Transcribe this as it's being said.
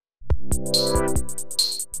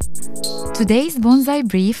Today's Bonsai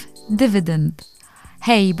Brief, Dividend.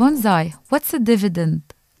 Hey, Bonsai, what's a dividend?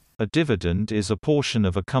 A dividend is a portion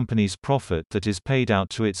of a company's profit that is paid out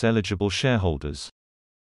to its eligible shareholders.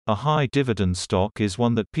 A high dividend stock is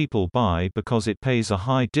one that people buy because it pays a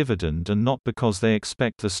high dividend and not because they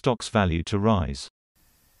expect the stock's value to rise.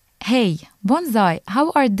 Hey, Bonsai,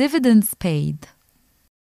 how are dividends paid?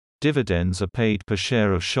 Dividends are paid per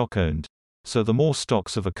share of stock owned, so the more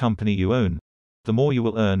stocks of a company you own, the more you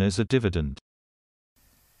will earn as a dividend.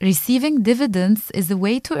 Receiving dividends is a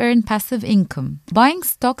way to earn passive income. Buying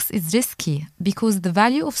stocks is risky because the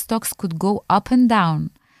value of stocks could go up and down.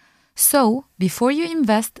 So, before you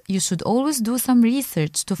invest, you should always do some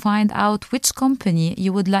research to find out which company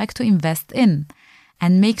you would like to invest in,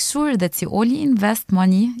 and make sure that you only invest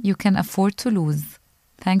money you can afford to lose.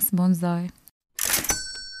 Thanks, Bonsai.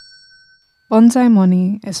 Bonsai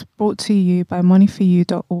Money is brought to you by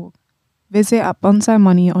moneyforyou.org. Visit at Bonsai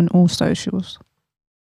Money on all socials.